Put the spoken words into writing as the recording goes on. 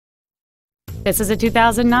This is a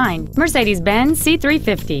 2009 Mercedes-Benz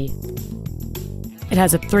C350. It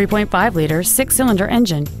has a 3.5-liter six-cylinder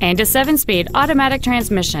engine and a 7-speed automatic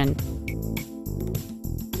transmission.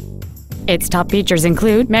 Its top features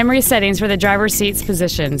include memory settings for the driver's seat's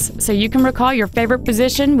positions, so you can recall your favorite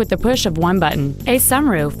position with the push of one button, a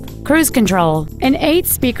sunroof, cruise control, an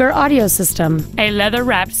 8-speaker audio system, a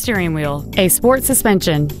leather-wrapped steering wheel, a sport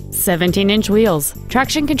suspension, 17-inch wheels,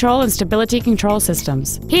 traction control and stability control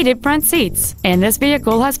systems, heated front seats, and this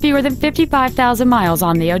vehicle has fewer than 55,000 miles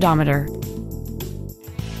on the odometer.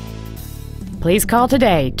 Please call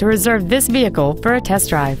today to reserve this vehicle for a test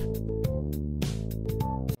drive.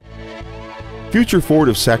 Future Ford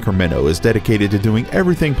of Sacramento is dedicated to doing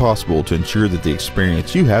everything possible to ensure that the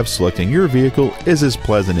experience you have selecting your vehicle is as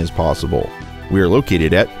pleasant as possible. We are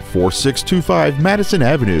located at 4625 Madison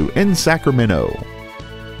Avenue in Sacramento.